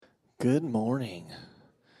Good morning.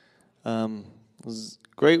 It was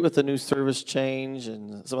great with the new service change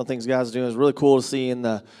and some of the things God's doing. It was really cool to see in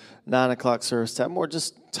the 9 o'clock service to have more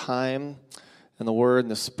just time in the Word and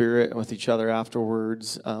the Spirit and with each other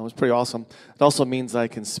afterwards. It was pretty awesome. It also means I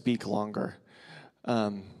can speak longer.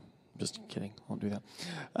 Just kidding. Won't do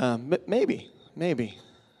that. Maybe.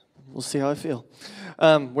 We'll see how I feel.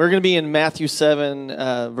 We're going to be in Matthew 7,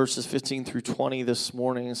 verses 15 through 20 this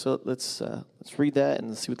morning. So let's read that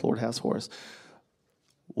and see what the Lord has for us.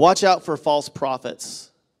 Watch out for false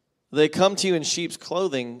prophets. They come to you in sheep's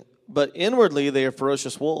clothing, but inwardly they are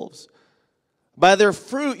ferocious wolves. By their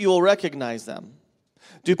fruit you will recognize them.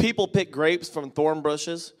 Do people pick grapes from thorn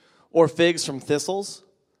bushes or figs from thistles?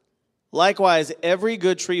 Likewise, every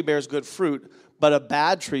good tree bears good fruit, but a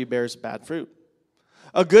bad tree bears bad fruit.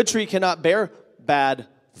 A good tree cannot bear bad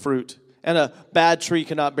fruit, and a bad tree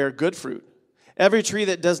cannot bear good fruit. Every tree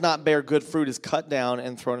that does not bear good fruit is cut down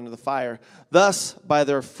and thrown into the fire. Thus, by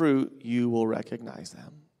their fruit, you will recognize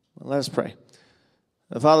them. Let us pray.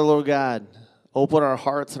 Father, Lord God, open our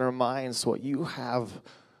hearts and our minds to what you have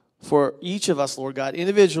for each of us, Lord God,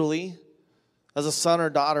 individually as a son or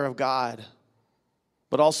daughter of God,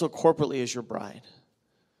 but also corporately as your bride.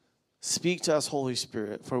 Speak to us, Holy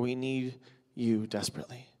Spirit, for we need you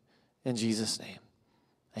desperately. In Jesus' name,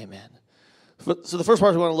 amen. So the first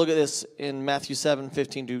part we want to look at this in Matthew 7,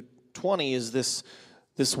 15 to 20 is this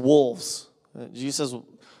wolves. Jesus says,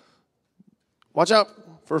 watch out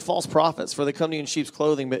for false prophets, for they come to you in sheep's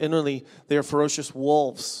clothing, but inwardly they are ferocious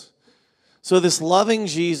wolves. So this loving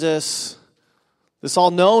Jesus, this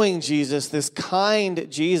all-knowing Jesus, this kind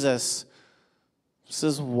Jesus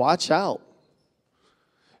says, watch out.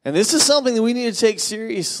 And this is something that we need to take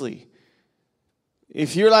seriously.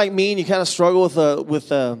 If you're like me and you kind of struggle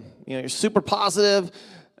with you're super positive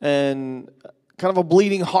and kind of a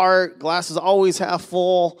bleeding heart, glass is always half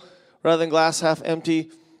full rather than glass half empty,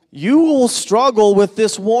 you will struggle with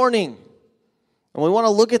this warning. And we want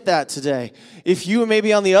to look at that today. If you may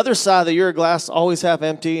be on the other side that you're a glass always half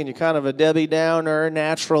empty and you're kind of a Debbie Downer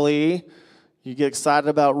naturally, you get excited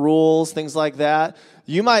about rules, things like that,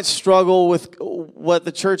 you might struggle with what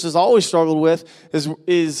the church has always struggled with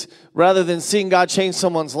is rather than seeing God change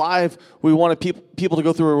someone's life, we wanted people to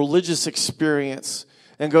go through a religious experience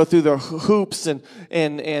and go through the hoops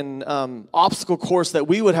and obstacle course that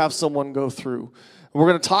we would have someone go through. We're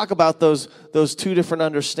going to talk about those two different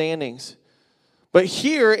understandings. But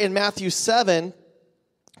here in Matthew 7,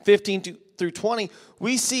 15 through 20,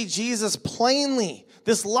 we see Jesus plainly,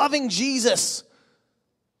 this loving Jesus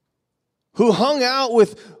who hung out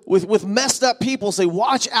with messed up people, say,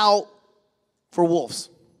 watch out for wolves.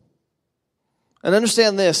 And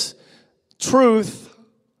understand this, truth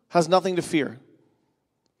has nothing to fear.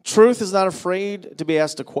 Truth is not afraid to be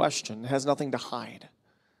asked a question. It has nothing to hide.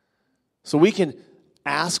 So we can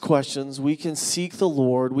ask questions. We can seek the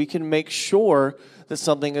Lord. We can make sure that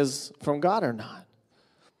something is from God or not.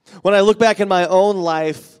 When I look back in my own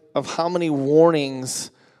life of how many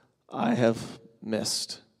warnings I have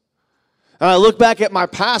missed, and I look back at my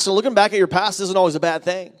past, and looking back at your past isn't always a bad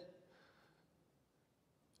thing.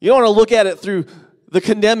 You don't want to look at it through the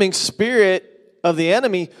condemning spirit of the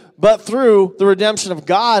enemy, but through the redemption of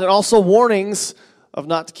God, and also warnings of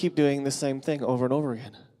not to keep doing the same thing over and over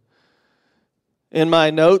again. In my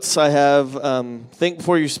notes, I have think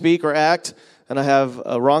before you speak or act, and I have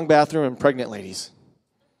a wrong bathroom and pregnant ladies.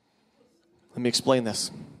 Let me explain this.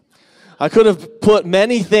 I could have put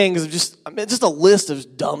many things, just a list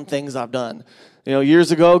of dumb things I've done.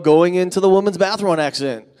 Years ago, going into the women's bathroom on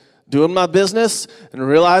accident, doing my business, and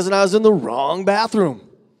realizing I was in the wrong bathroom.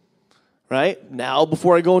 Right? Now,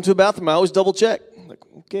 before I go into a bathroom, I always double check. Like,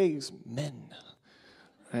 okay, it's men.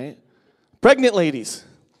 Right? Pregnant ladies.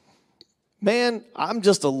 Man, I'm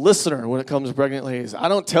just a listener when it comes to pregnant ladies. I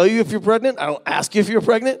don't tell you if you're pregnant. I don't ask you if you're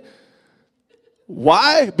pregnant.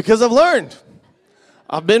 Why? Because I've learned.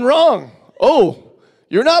 I've been wrong. Oh,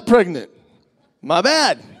 you're not pregnant. My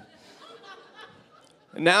bad.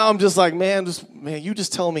 And now I'm just like, you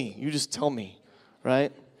just tell me. You just tell me,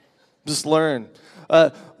 right? Just learn.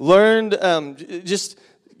 Just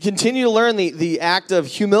continue to learn the act of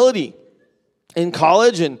humility. In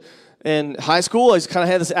college and high school, I just kind of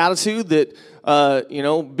had this attitude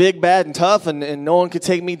that, big, bad, and tough, and no one could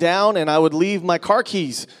take me down, and I would leave my car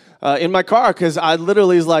keys in my car because I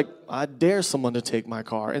literally was like, I dare someone to take my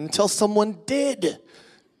car. And until someone did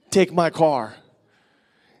take my car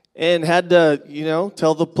and had to,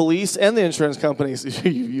 tell the police and the insurance companies,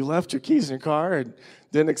 you left your keys in your car and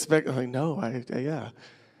didn't expect, I'm like, no, yeah.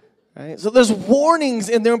 Right? So there's warnings,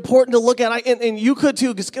 and they're important to look at. And you could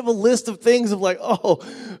too. Just give a list of things of like, oh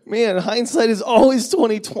man, hindsight is always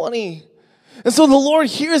 2020. And so the Lord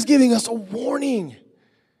here is giving us a warning.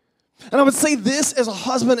 And I would say this as a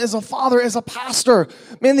husband, as a father, as a pastor.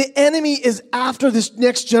 Man, the enemy is after this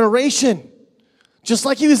next generation. Just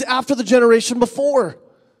like he was after the generation before.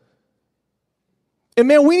 And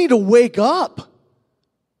man, we need to wake up.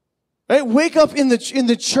 Right? Wake up in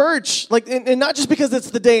the church. Like, and not just because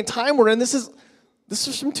it's the day and time we're in. This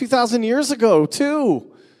is from 2,000 years ago,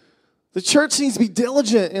 too. The church needs to be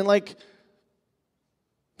diligent in like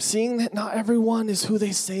seeing that not everyone is who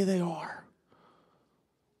they say they are.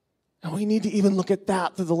 And we need to even look at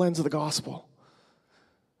that through the lens of the gospel.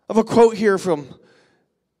 I have a quote here from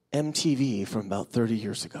MTV from about 30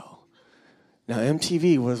 years ago. Now,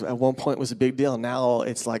 MTV was at one point was a big deal. Now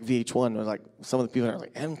it's like VH1. Like some of the people are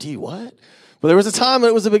like, MT what? But there was a time when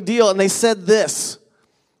it was a big deal, and they said this.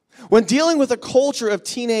 When dealing with a culture of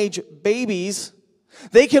teenage babies,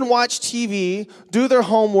 they can watch TV, do their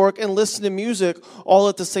homework, and listen to music all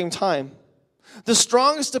at the same time. The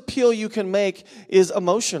strongest appeal you can make is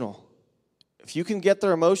emotional. If you can get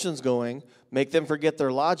their emotions going, make them forget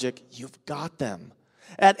their logic, you've got them.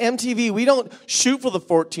 At MTV, we don't shoot for the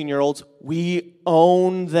 14-year-olds. We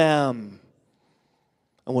own them.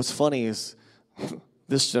 And what's funny is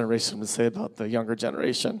this generation would say about the younger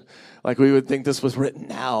generation, like we would think this was written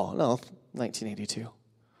now. No, 1982.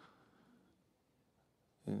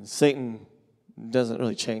 And Satan doesn't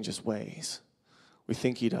really change his ways. We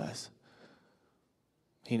think he does.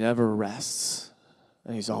 He never rests,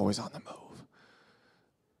 and he's always on the move.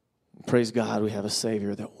 Praise God, we have a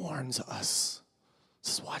Savior that warns us.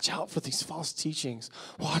 Says, watch out for these false teachings.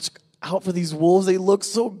 Watch out for these wolves. They look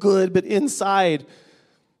so good, but inside,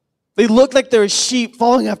 they look like they're a sheep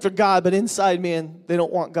following after God, but inside, man, they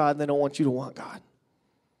don't want God, and they don't want you to want God.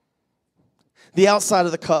 The outside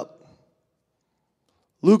of the cup.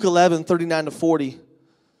 Luke 11, 39-40.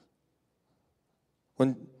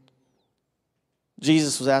 When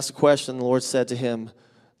Jesus was asked a question, the Lord said to him,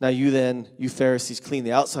 now you Pharisees, clean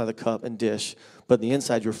the outside of the cup and dish, but the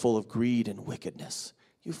inside you're full of greed and wickedness.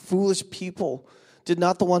 You foolish people, did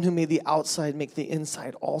not the one who made the outside make the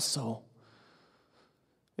inside also?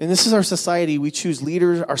 And this is our society. We choose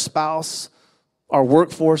leaders, our spouse, our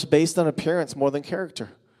workforce based on appearance more than character.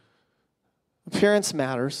 Appearance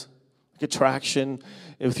matters. Like attraction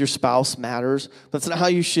with your spouse matters. That's not how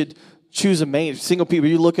you should choose a mate. Single people,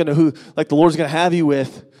 you're looking at who like the Lord's going to have you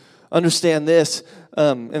with. Understand this,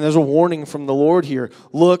 and there's a warning from the Lord here.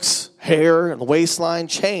 Looks, hair, and the waistline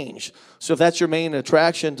change. So if that's your main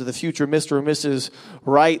attraction to the future Mr. or Mrs.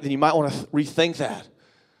 Right, then you might want to rethink that.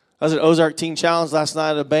 I was at Ozark Teen Challenge last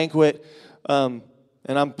night at a banquet, and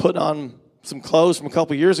I'm putting on some clothes from a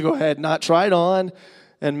couple years ago I had not tried on,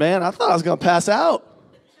 and man, I thought I was going to pass out.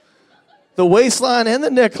 The waistline and the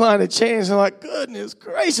neckline had changed. I'm like, goodness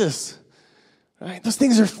gracious. Right? Those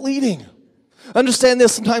things are fleeting. Understand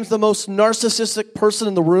this, sometimes the most narcissistic person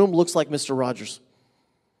in the room looks like Mr. Rogers.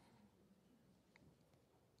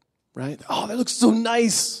 Right? Oh, they look so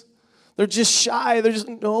nice. They're just shy. They're just,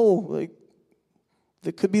 no. Like,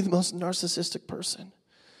 they could be the most narcissistic person.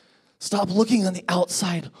 Stop looking on the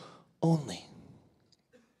outside only.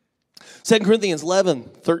 2 Corinthians 11,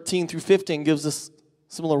 13-15 gives us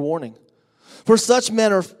similar warning. For such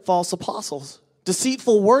men are false apostles,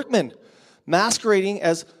 deceitful workmen, masquerading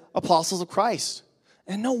as apostles of Christ.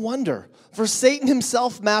 And no wonder, for Satan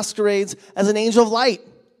himself masquerades as an angel of light.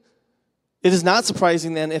 It is not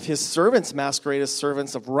surprising then if his servants masquerade as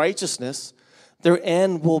servants of righteousness, their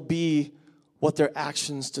end will be what their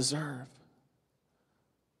actions deserve.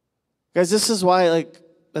 Guys, this is why, like,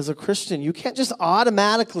 as a Christian, you can't just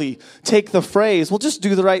automatically take the phrase, well, just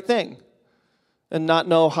do the right thing, and not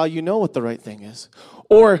know how you know what the right thing is.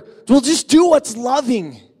 Or, well, just do what's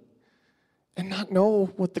loving, and not know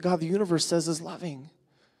what the God of the universe says is loving.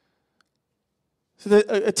 So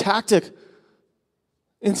a tactic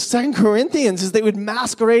in 2 Corinthians is they would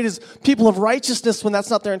masquerade as people of righteousness when that's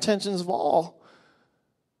not their intentions at all.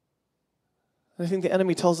 And I think the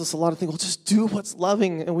enemy tells us a lot of things. Well, just do what's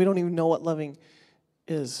loving, and we don't even know what loving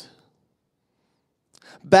is.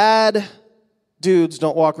 Bad dudes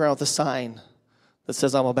don't walk around with a sign that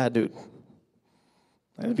says, I'm a bad dude.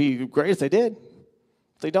 It'd be great if they did.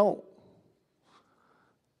 They don't.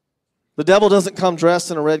 The devil doesn't come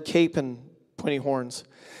dressed in a red cape and pointy horns.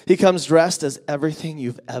 He comes dressed as everything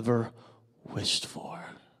you've ever wished for.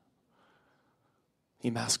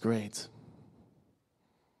 He masquerades.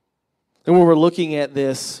 And when we're looking at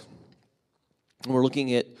this, when we're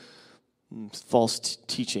looking at false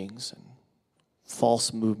teachings and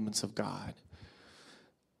false movements of God,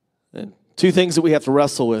 And two things that we have to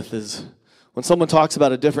wrestle with is when someone talks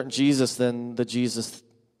about a different Jesus than the Jesus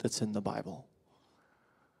that's in the Bible.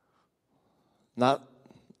 Not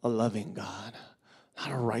a loving God,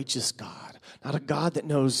 not a righteous God, not a God that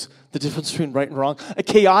knows the difference between right and wrong, a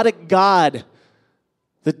chaotic God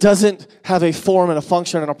that doesn't have a form and a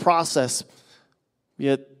function and a process,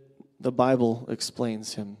 yet the Bible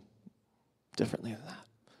explains him differently than that.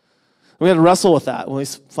 We have to wrestle with that when we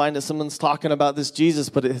find that someone's talking about this Jesus,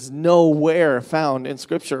 but it is nowhere found in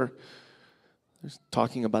Scripture. They're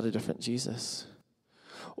talking about a different Jesus.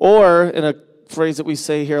 Or, in a phrase that we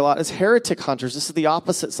say here a lot, is heretic hunters. This is the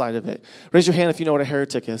opposite side of it. Raise your hand if you know what a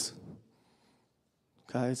heretic is.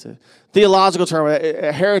 Okay, it's a theological term.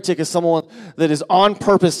 A heretic is someone that is on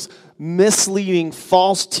purpose misleading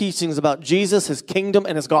false teachings about Jesus, his kingdom,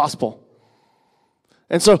 and his gospel.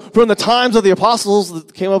 And so from the times of the apostles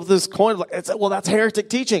that came up with this coin, well, that's heretic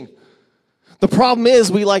teaching. The problem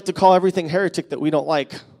is we like to call everything heretic that we don't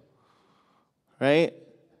like. Right?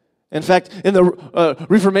 In fact, in the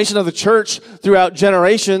Reformation of the church throughout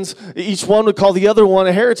generations, each one would call the other one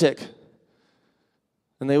a heretic.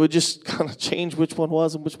 And they would just kind of change which one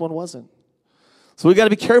was and which one wasn't. So we got to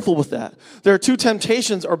be careful with that. There are two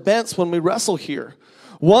temptations or bents when we wrestle here.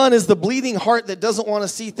 One is the bleeding heart that doesn't want to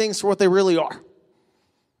see things for what they really are.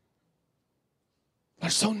 They're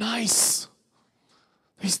so nice.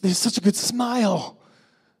 They have such a good smile.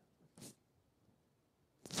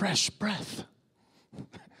 Fresh breath.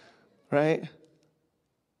 Right?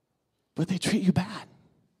 But they treat you bad.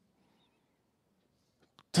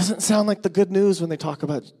 Doesn't sound like the good news when they talk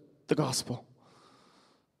about the gospel.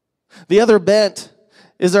 The other bent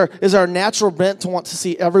is our natural bent to want to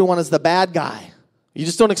see everyone as the bad guy. You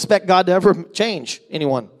just don't expect God to ever change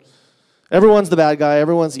anyone. Everyone's the bad guy.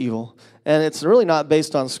 Everyone's evil. And it's really not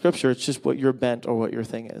based on Scripture. It's just what your bent or what your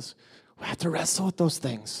thing is. We have to wrestle with those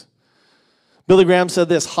things. Billy Graham said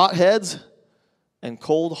this, hot heads and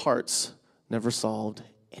cold hearts never solved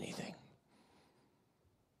anything.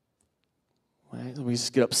 Right? We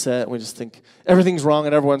just get upset and we just think everything's wrong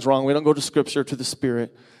and everyone's wrong. We don't go to Scripture, to the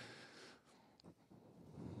Spirit.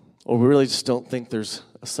 Or we really just don't think there's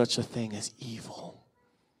such a thing as evil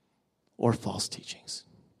or false teachings.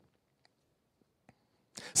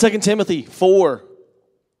 2 Timothy 4,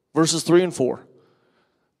 verses 3 and 4.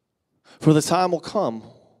 For the time will come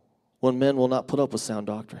when men will not put up with sound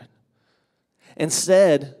doctrine.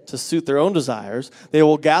 Instead, to suit their own desires, they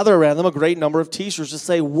will gather around them a great number of teachers to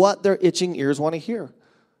say what their itching ears want to hear.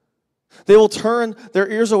 They will turn their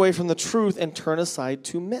ears away from the truth and turn aside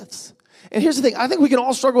to myths. And here's the thing. I think we can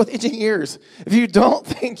all struggle with itching ears. If you don't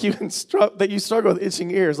think you can that you struggle with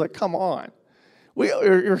itching ears, like, come on.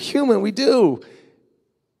 You're human. We do.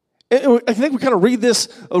 I think we kind of read this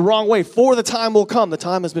the wrong way. For the time will come. The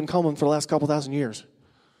time has been coming for the last couple thousand years.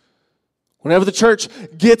 Whenever the church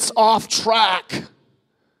gets off track,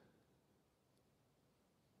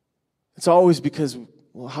 it's always because,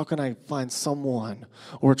 well, how can I find someone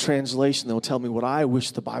or a translation that will tell me what I wish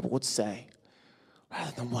the Bible would say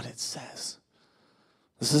rather than what it says?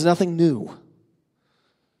 This is nothing new.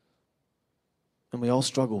 And we all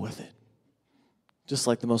struggle with it. Just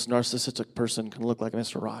like the most narcissistic person can look like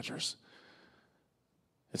Mr. Rogers.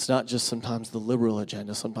 It's not just sometimes the liberal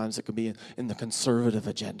agenda. Sometimes it could be in the conservative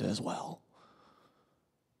agenda as well.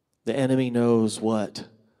 The enemy knows what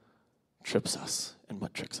trips us and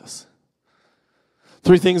what tricks us.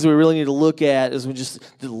 Three things we really need to look at is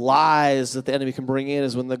the lies that the enemy can bring in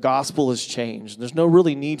is when the gospel is changed. There's no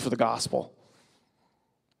really need for the gospel.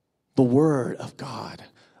 The Word of God.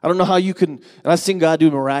 I don't know how you can, and I've seen God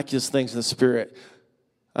do miraculous things in the Spirit.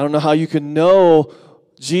 I don't know how you can know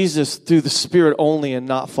Jesus through the Spirit only and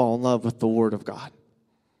not fall in love with the Word of God.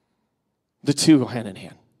 The two go hand in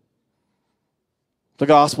hand. The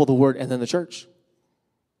gospel, the Word, and then the church.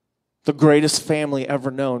 The greatest family ever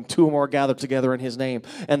known. Two or more gathered together in His name,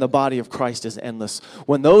 and the body of Christ is endless.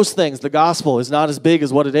 When those things, the gospel is not as big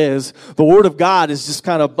as what it is. The Word of God is just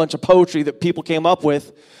kind of a bunch of poetry that people came up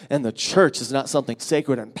with, and the church is not something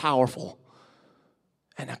sacred and powerful,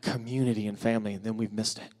 and a community and family, and then we've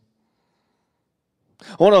missed it.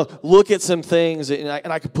 I want to look at some things, and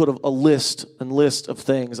I could put a list of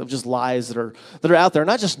things of just lies that are out there,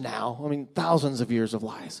 not just now. I mean, thousands of years of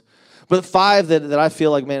lies. But 5 that I feel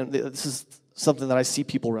like, man, this is something that I see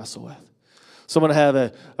people wrestle with. So I'm going to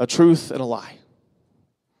have a truth and a lie.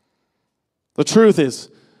 The truth is,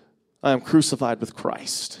 I am crucified with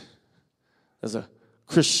Christ as a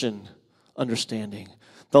Christian understanding.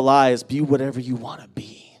 The lie is, be whatever you want to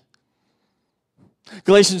be.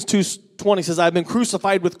 Galatians 2:20 says, I've been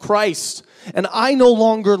crucified with Christ, and I no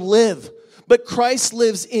longer live, but Christ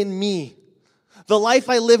lives in me. The life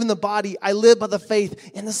I live in the body, I live by the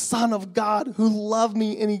faith in the Son of God who loved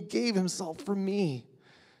me and he gave himself for me.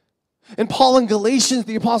 And Paul in Galatians,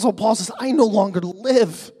 the Apostle Paul says, I no longer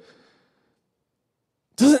live.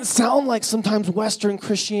 Doesn't it sound like sometimes Western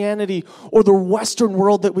Christianity or the Western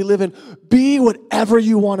world that we live in? Be whatever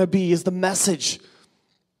you want to be is the message.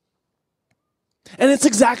 And it's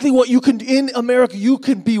exactly what you can, in America, you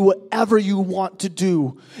can be whatever you want to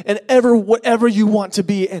do and whatever you want to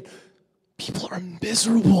be. And people are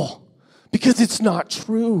miserable because it's not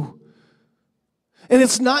true. And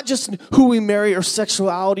it's not just who we marry or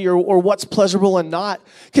sexuality or what's pleasurable and not.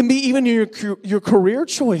 It can be even your career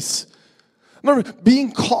choice. I remember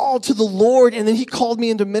being called to the Lord, and then he called me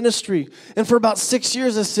into ministry. And for about 6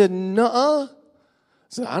 years, I said, nuh-uh.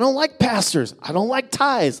 I don't like pastors. I don't like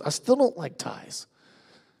tithes. I still don't like tithes.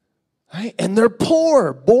 Right? And they're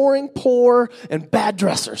poor, boring, poor, and bad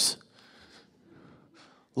dressers.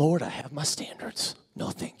 Lord, I have my standards. No,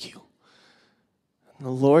 thank you. And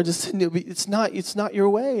the Lord just said, it's not your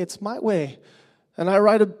way. It's my way. And I'll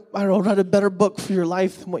write a better book for your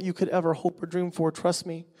life than what you could ever hope or dream for. Trust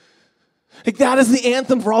me. Like that is the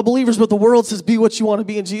anthem for all believers, but the world says, be what you want to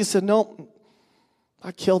be. And Jesus said, no,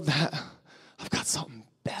 I killed that. I've got something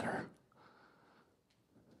better.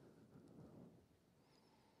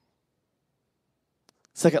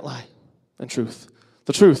 Second lie and truth.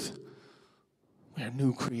 The truth, we are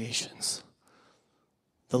new creations.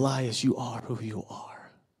 The lie is you are who you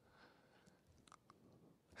are.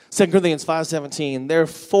 2 Corinthians 5:17,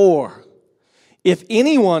 therefore, if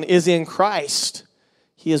anyone is in Christ,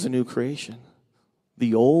 he is a new creation.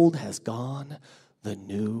 The old has gone, the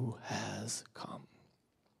new has come.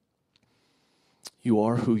 You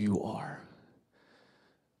are who you are,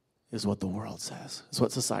 is what the world says, is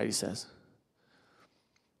what society says.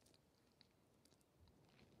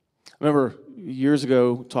 I remember years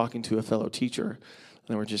ago talking to a fellow teacher, and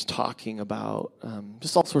they were just talking about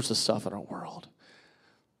just all sorts of stuff in our world.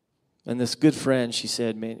 And this good friend, she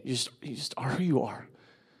said, man, you just are who you are.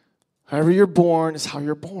 However you're born is how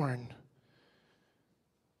you're born.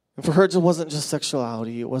 And for her, it wasn't just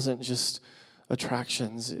sexuality. It wasn't just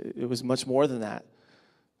attractions. It was much more than that.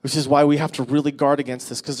 Which is why we have to really guard against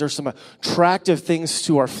this, because there's some attractive things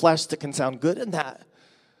to our flesh that can sound good in that.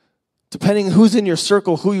 Depending who's in your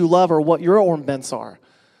circle, who you love, or what your own bents are.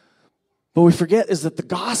 But we forget is that the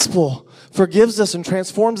gospel forgives us and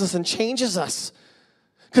transforms us and changes us.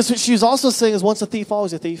 Because what she's also saying is once a thief,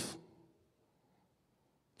 always a thief.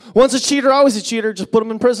 Once a cheater, always a cheater. Just put them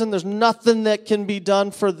in prison. There's nothing that can be done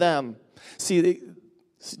for them. See, do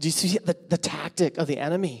you see the tactic of the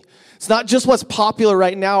enemy? It's not just what's popular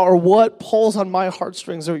right now or what pulls on my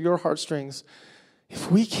heartstrings or your heartstrings. If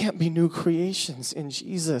we can't be new creations in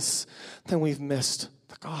Jesus, then we've missed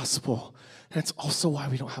the gospel. And it's also why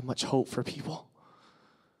we don't have much hope for people.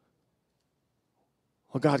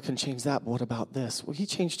 Well, God can change that, but what about this? Well, he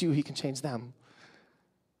changed you, he can change them.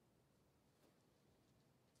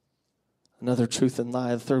 Another truth and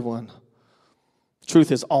lie, the third one.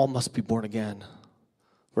 Truth is all must be born again.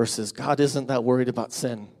 Versus God isn't that worried about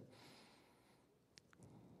sin.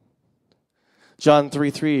 John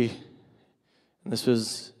 3:3, and this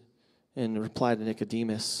was in reply to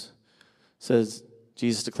Nicodemus, says,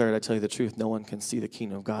 Jesus declared, I tell you the truth, no one can see the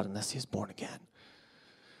kingdom of God unless he's born again.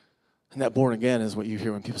 And that born again is what you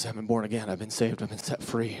hear when people say, I've been born again, I've been saved, I've been set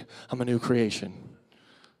free, I'm a new creation.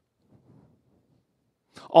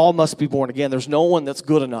 All must be born again. There's no one that's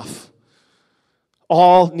good enough.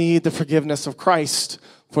 All need the forgiveness of Christ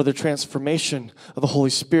for the transformation of the Holy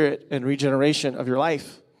Spirit and regeneration of your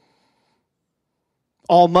life.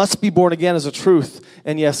 All must be born again as a truth.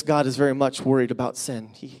 And yes, God is very much worried about sin.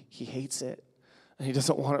 He hates it. And he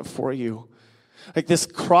doesn't want it for you. Like this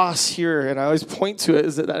cross here, and I always point to it,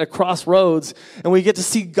 is at a crossroads, and we get to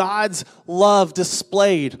see God's love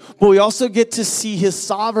displayed. But we also get to see his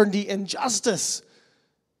sovereignty and justice.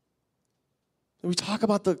 We talk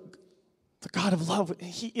about the God of love.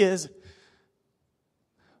 He is.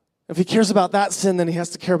 If he cares about that sin, then he has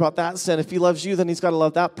to care about that sin. If he loves you, then he's got to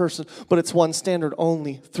love that person. But it's one standard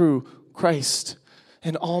only through Christ.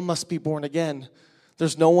 And all must be born again.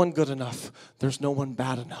 There's no one good enough. There's no one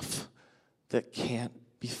bad enough that can't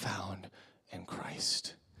be found in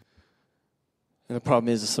Christ. And the problem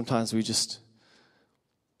is sometimes I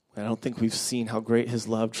don't think we've seen how great his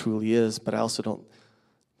love truly is, but I also don't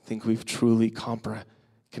think we've truly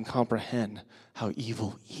can comprehend how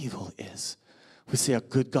evil is. We say a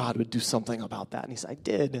good God would do something about that. And he said, I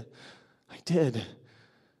did.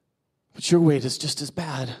 But your weight is just as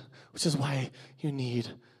bad, which is why you need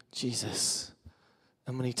Jesus.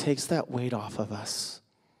 And when he takes that weight off of us,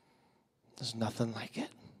 there's nothing like it.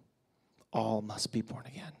 all must be born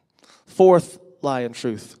again. Fourth lie and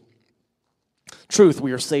truth. Truth,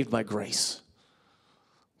 we are saved by grace.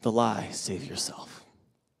 The lie, save yourself.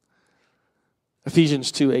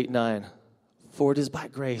 Ephesians 2:8-9. For it is by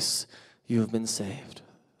grace you have been saved,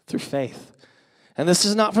 through faith. And this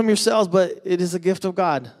is not from yourselves, but it is a gift of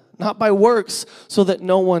God, not by works, so that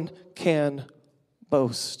no one can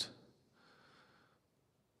boast.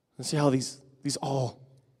 And see how these all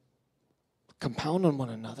compound on one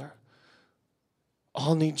another.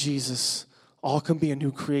 All need Jesus. All can be a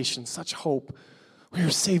new creation. Such hope. We are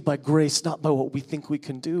saved by grace, not by what we think we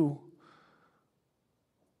can do.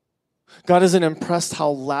 God isn't impressed how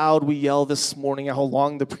loud we yell this morning, how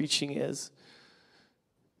long the preaching is.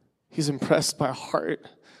 He's impressed by a heart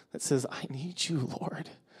that says, I need you, Lord.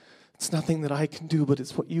 It's nothing that I can do, but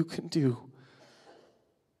it's what you can do.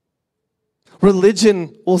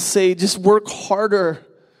 Religion will say, just work harder,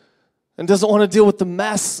 and doesn't want to deal with the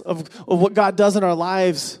mess of what God does in our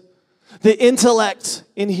lives. The intellect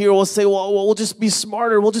in here will say, well, we'll just be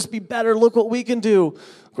smarter. We'll just be better. Look what we can do.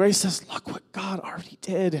 Grace says, look what God already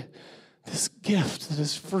did. This gift that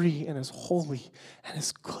is free and is holy and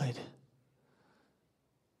is good.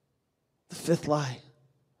 The fifth lie.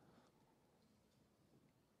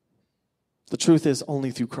 The truth is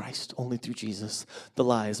only through Christ, only through Jesus. The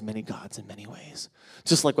lie is many gods in many ways.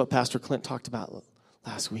 Just like what Pastor Clint talked about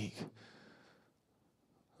last week.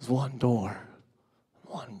 There's one door,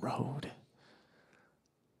 one road.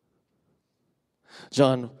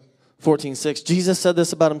 John 14:6, Jesus said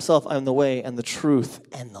this about himself, I am the way and the truth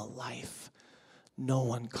and the life. No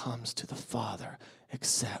one comes to the Father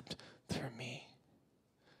except through me.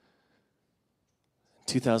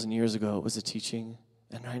 2,000 years ago, it was a teaching,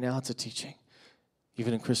 and right now it's a teaching.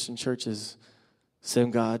 Even in Christian churches,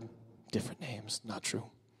 same God, different names, not true.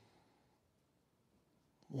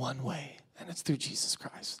 One way, and it's through Jesus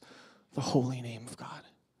Christ, the holy name of God.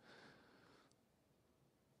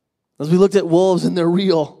 As we looked at wolves, and they're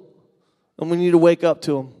real, and we need to wake up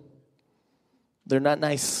to them. They're not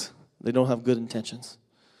nice. They don't have good intentions.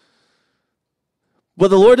 But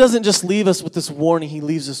the Lord doesn't just leave us with this warning. He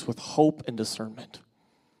leaves us with hope and discernment.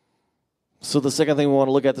 So the second thing we want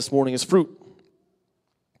to look at this morning is fruit.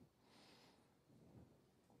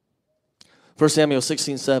 1 Samuel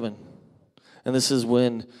 16:7. And this is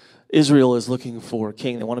when Israel is looking for a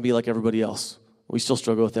king. They want to be like everybody else. We still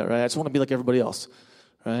struggle with that, right? I just want to be like everybody else,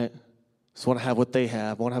 right? Just want to have what they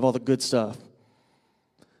have. I want to have all the good stuff.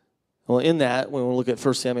 Well, in that, when we look at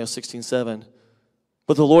 1 Samuel 16:7,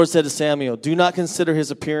 but the Lord said to Samuel, do not consider his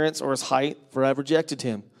appearance or his height, for I have rejected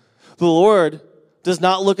him. The Lord does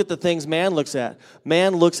not look at the things man looks at.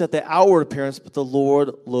 Man looks at the outward appearance, but the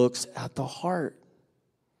Lord looks at the heart.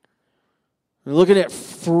 We're looking at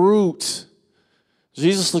fruit.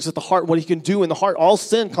 Jesus looks at the heart, what he can do in the heart. All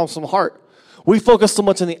sin comes from the heart. We focus so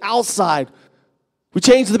much on the outside. We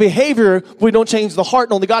change the behavior, but we don't change the heart.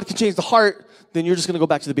 And only God can change the heart. Then you're just going to go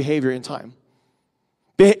back to the behavior in time.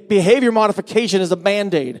 Behavior modification is a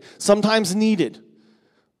Band-Aid, sometimes needed.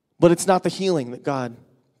 But it's not the healing that God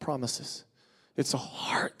promises. It's a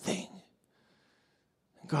heart thing.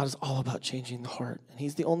 And God is all about changing the heart. And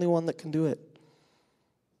he's the only one that can do it.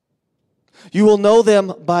 You will know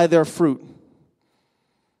them by their fruit.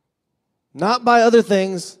 Not by other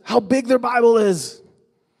things, how big their Bible is,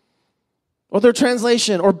 or their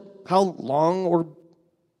translation, or how long or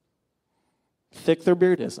thick their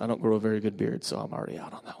beard is. I don't grow a very good beard, so I'm already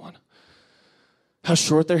out on that one. How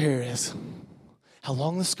short their hair is, how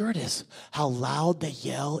long the skirt is, how loud they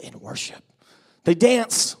yell in worship. They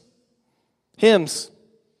dance, hymns,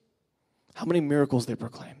 how many miracles they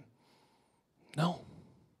proclaim. No.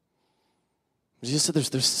 Jesus said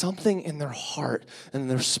there's something in their heart and in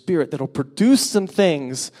their spirit that will produce some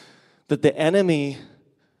things that the enemy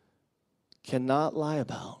cannot lie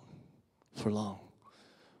about for long.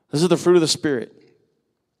 This is the fruit of the Spirit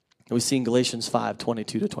that we see in Galatians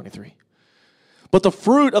 5:22-23. But the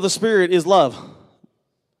fruit of the Spirit is love,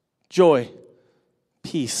 joy,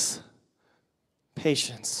 peace,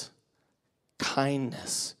 patience,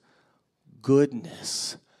 kindness,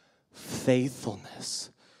 goodness, faithfulness,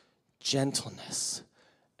 gentleness,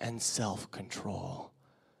 and self-control.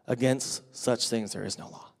 Against such things there is no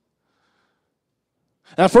law.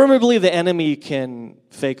 And I firmly believe the enemy can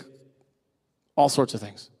fake all sorts of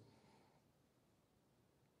things.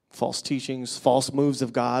 False teachings, false moves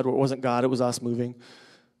of God, where it wasn't God, it was us moving.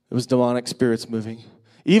 It was demonic spirits moving.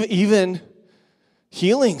 Even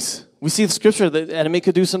healings. We see the scripture that the enemy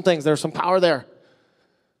could do some things. There's some power there.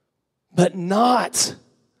 But not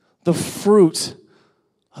the fruit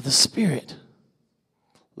of the Spirit.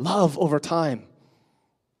 Love over time.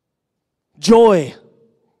 Joy.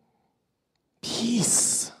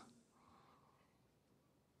 peace,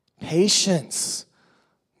 patience.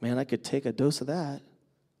 Man, I could take a dose of that.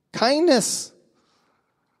 Kindness.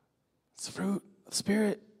 It's the fruit of the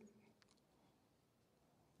Spirit.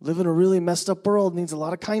 Live in a really messed up world needs a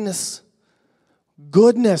lot of kindness.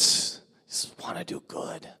 Goodness. Just want to do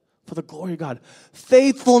good for the glory of God.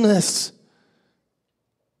 Faithfulness.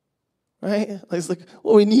 Right? It's like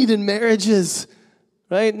what we need in marriages.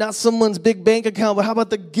 Right? Not someone's big bank account, but how about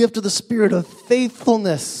the gift of the Spirit of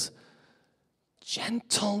faithfulness?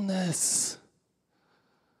 Gentleness.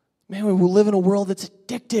 Man, we live in a world that's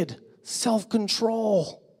addicted.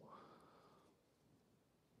 Self-control.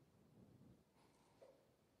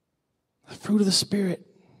 The fruit of the Spirit.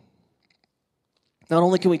 Not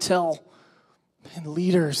only can we tell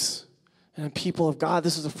leaders and people of God,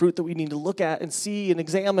 this is a fruit that we need to look at and see and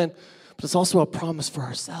examine, but it's also a promise for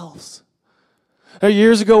ourselves.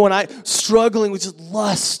 Years ago when I struggling with just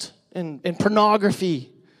lust and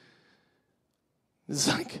pornography, it's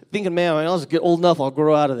like thinking, man, when I'll just get old enough, I'll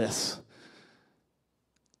grow out of this.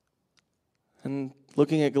 And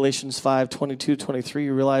looking at Galatians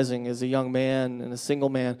 5:22-23, realizing as a young man and a single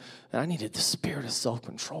man, I needed the spirit of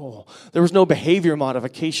self-control. There was no behavior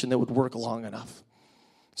modification that would work long enough.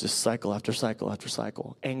 Just cycle after cycle after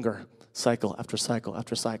cycle. Anger, cycle after cycle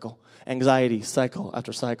after cycle. Anxiety, cycle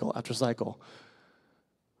after cycle after cycle.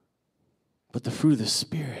 But the fruit of the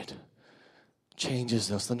Spirit changes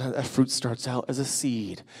those. Sometimes that fruit starts out as a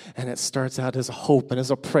seed, and it starts out as a hope and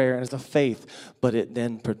as a prayer and as a faith, but it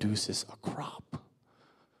then produces a crop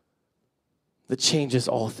that changes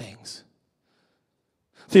all things.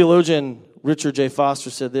 Theologian Richard J. Foster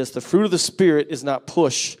said this: the fruit of the Spirit is not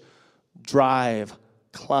push, drive,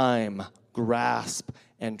 climb, grasp,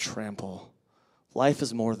 and trample. Life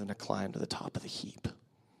is more than a climb to the top of the heap.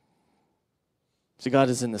 See, God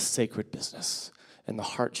is in the sacred business, in the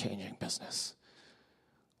heart-changing business.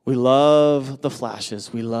 We love the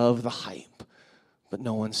flashes, we love the hype, but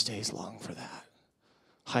no one stays long for that.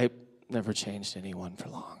 Hype never changed anyone for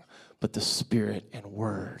long, but the Spirit and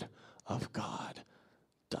Word of God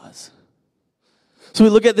does. So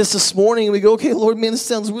we look at this morning and we go, okay, Lord, man, this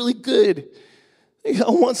sounds really good. I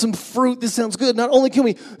want some fruit. This sounds good. Not only can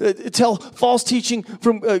we tell false teaching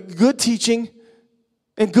from good teaching,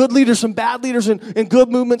 and good leaders from bad leaders, and good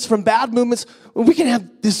movements from bad movements, we can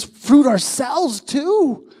have this fruit ourselves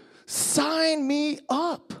too. Sign me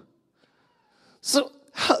up. So,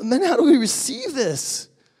 how do we receive this?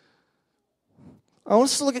 I want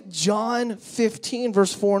us to look at John 15,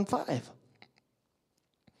 verse 4 and 5.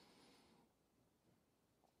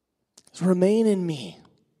 Remain in me,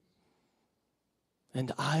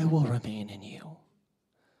 and I will remain in you.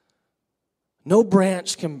 No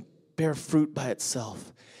branch can bear fruit by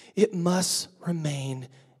itself. It must remain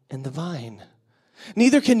in the vine.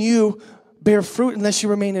 Neither can you bear fruit unless you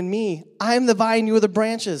remain in me. I am the vine, you are the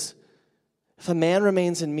branches. If a man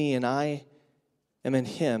remains in me and I am in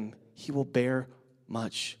him, he will bear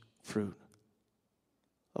much fruit.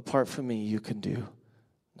 Apart from me, you can do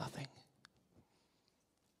nothing.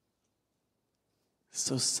 It's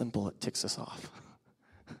so simple, it ticks us off.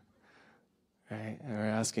 Right? I was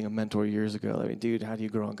asking a mentor years ago, dude, how do you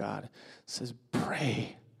grow in God? He says,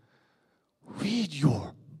 pray. Read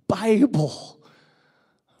your Bible.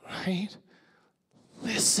 Right?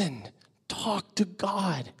 Listen. Talk to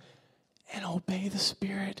God. And obey the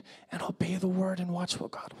Spirit. And obey the Word and watch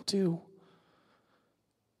what God will do.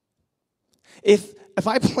 If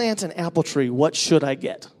I plant an apple tree, what should I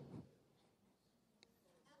get?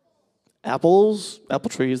 Apples, apple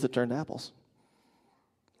trees that turn to apples.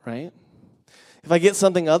 Right? If I get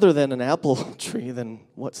something other than an apple tree, then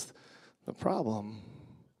what's the problem?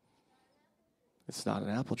 It's not an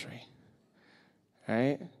apple tree,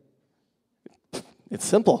 right? It's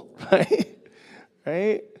simple, right?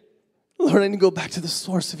 Right? Lord, I need to go back to the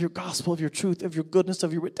source of your gospel, of your truth, of your goodness,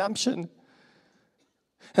 of your redemption.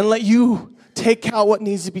 And let you take out what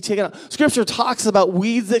needs to be taken out. Scripture talks about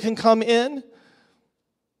weeds that can come in.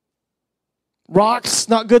 Rocks,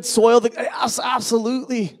 not good soil.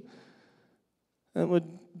 Absolutely. And it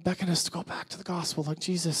would beckon us to go back to the gospel like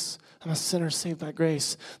Jesus. I'm a sinner saved by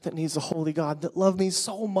grace that needs a holy God that loved me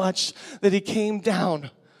so much that he came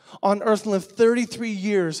down on earth and lived 33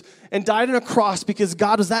 years and died on a cross because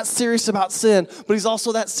God was that serious about sin, but he's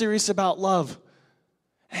also that serious about love.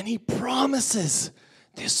 And he promises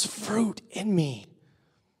this fruit in me.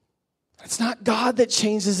 It's not God that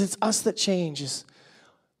changes, it's us that changes.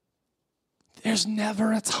 There's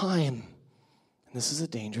never a time, and this is a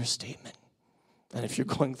dangerous statement, and if you're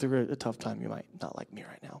going through a tough time, you might not like me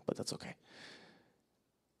right now, but that's okay.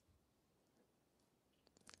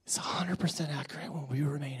 is 100% accurate. When we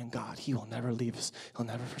remain in God, he will never leave us. He'll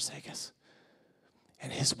never forsake us.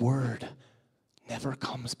 And his word never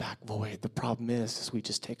comes back void. The problem is we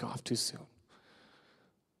just take off too soon.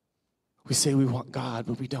 We say we want God,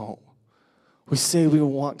 but we don't. We say we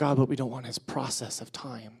want God, but we don't want his process of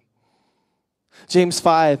time. James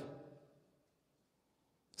 5,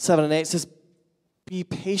 7 and 8 says, be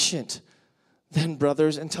patient then,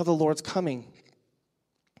 brothers, until the Lord's coming.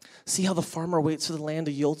 See how the farmer waits for the land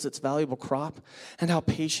to yield its valuable crop, and how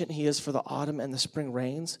patient he is for the autumn and the spring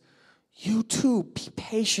rains. You too, be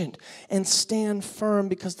patient and stand firm,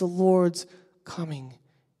 because the Lord's coming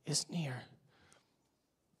is near.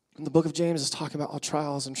 And the book of James is talking about all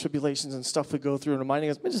trials and tribulations and stuff we go through, and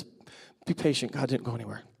reminding us, just be patient. God didn't go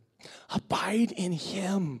anywhere. Abide in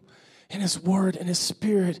him, in his word, in his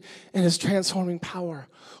spirit, in his transforming power.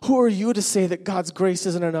 Who are you to say that God's grace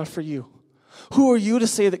isn't enough for you? Who are you to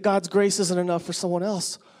say that God's grace isn't enough for someone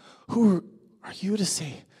else? Who are you to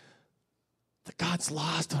say that God's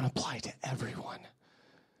laws don't apply to everyone?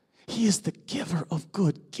 He is the giver of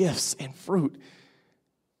good gifts and fruit.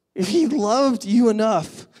 If he loved you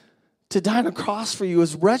enough to die on a cross for you,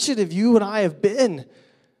 as wretched as you and I have been,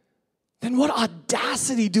 then what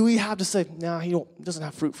audacity do we have to say, no, he doesn't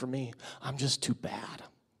have fruit for me. I'm just too bad.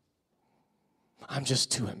 I'm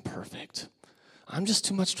just too imperfect. I'm just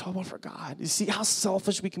too much trouble for God. You see how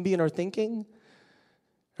selfish we can be in our thinking?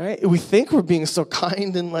 Right? We think we're being so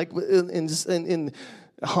kind and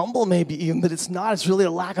humble maybe even, but it's not. It's really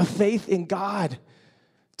a lack of faith in God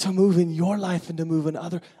to move in your life and to move in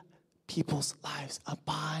other people's lives.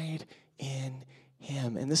 Abide in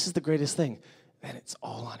him. And this is the greatest thing, that it's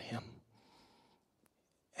all on him.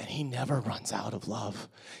 And he never runs out of love.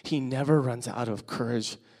 He never runs out of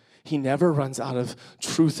courage. He never runs out of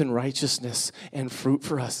truth and righteousness and fruit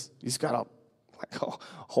for us. He's got a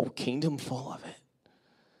whole kingdom full of it.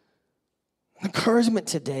 Encouragement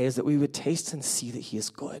today is that we would taste and see that he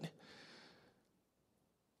is good.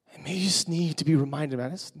 And maybe you just need to be reminded, man,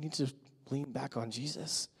 I just need to lean back on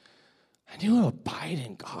Jesus. I need to abide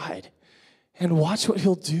in God and watch what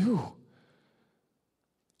he'll do.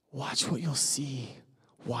 Watch what you'll see.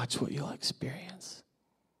 Watch what you'll experience.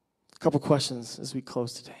 A couple questions as we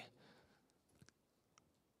close today.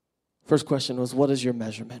 First question was, what is your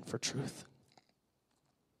measurement for truth?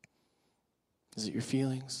 Is it your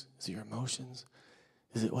feelings? Is it your emotions?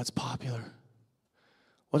 Is it what's popular?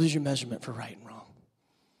 What is your measurement for right and wrong?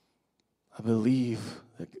 I believe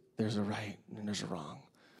that there's a right and there's a wrong.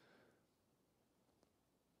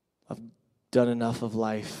 I've done enough of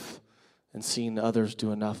life and seen others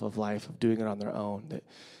do enough of life, of doing it on their own, that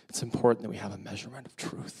it's important that we have a measurement of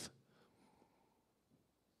truth.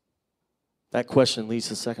 That question leads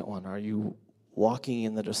to the second one. Are you walking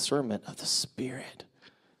in the discernment of the Spirit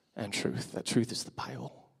and truth? That truth is the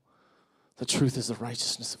Bible. The truth is the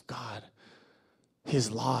righteousness of God.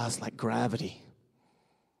 His law is like gravity.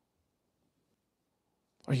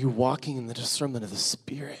 Are you walking in the discernment of the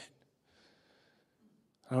Spirit?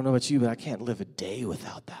 I don't know about you, but I can't live a day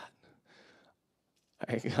without that.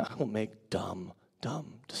 I will make dumb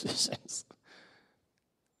decisions.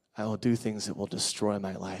 I will do things that will destroy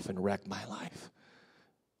my life and wreck my life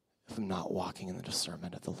if I'm not walking in the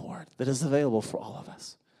discernment of the Lord that is available for all of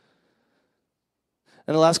us.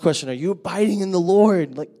 And the last question, are you abiding in the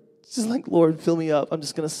Lord? Lord, fill me up. I'm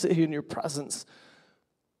just going to sit here in your presence.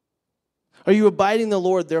 Are you abiding in the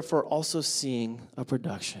Lord, therefore also seeing a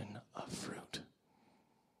production of fruit?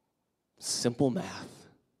 Simple math,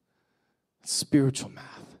 spiritual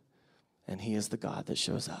math, and he is the God that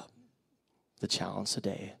shows up. The challenge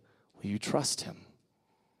today, will you trust him?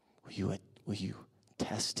 Will you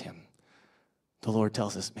test him? The Lord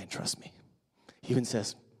tells us, man, trust me. He even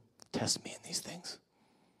says, test me in these things.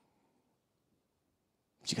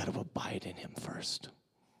 But you got to abide in him first.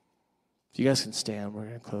 If you guys can stand, we're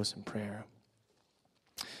going to close in prayer.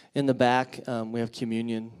 In the back, we have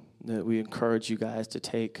communion that we encourage you guys to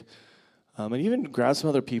take. And even grab some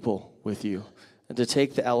other people with you. And to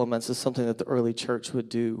take the elements is something that the early church would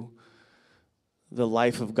do. The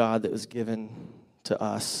life of God that was given to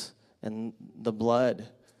us. And the blood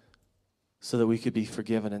so that we could be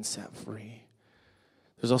forgiven and set free.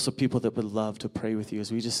 There's also people that would love to pray with you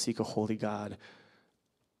as we just seek a holy God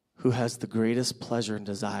who has the greatest pleasure and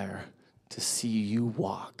desire to see you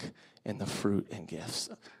walk in the fruit and gifts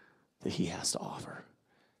that he has to offer.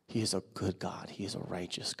 He is a good God. He is a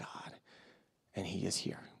righteous God. And he is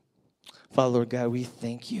here. Father, Lord God, we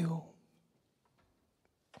thank you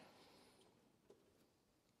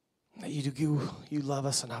that you love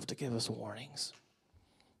us enough to give us warnings.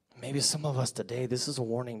 Maybe some of us today, this is a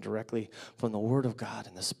warning directly from the Word of God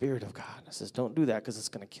and the Spirit of God. It says, don't do that because it's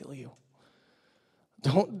going to kill you.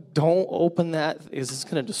 Don't open that because it's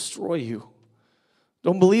going to destroy you.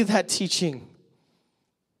 Don't believe that teaching.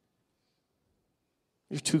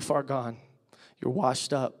 You're too far gone. You're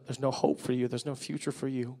washed up. There's no hope for you. There's no future for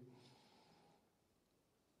you.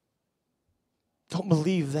 Don't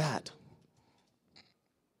believe that.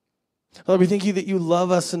 Lord, we thank you that you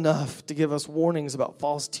love us enough to give us warnings about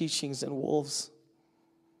false teachings and wolves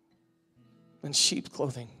and sheep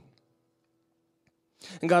clothing.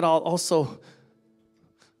 And God, also,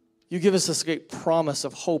 you give us this great promise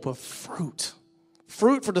of hope, of fruit.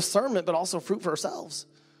 Fruit for discernment, but also fruit for ourselves.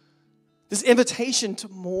 This invitation to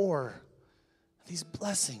more. These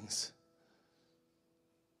blessings.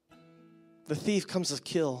 The thief comes to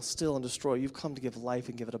kill, steal, and destroy. You've come to give life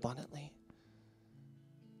and give it abundantly.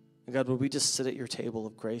 And God, would we just sit at your table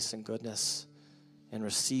of grace and goodness and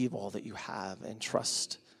receive all that you have and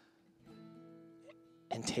trust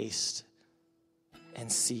and taste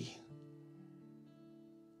and see.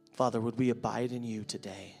 Father, would we abide in you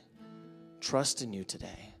today, trust in you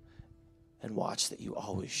today, and watch that you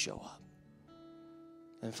always show up.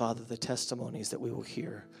 And Father, the testimonies that we will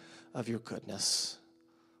hear of your goodness,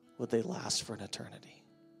 would they last for an eternity?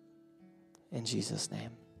 In Jesus'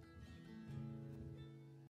 name.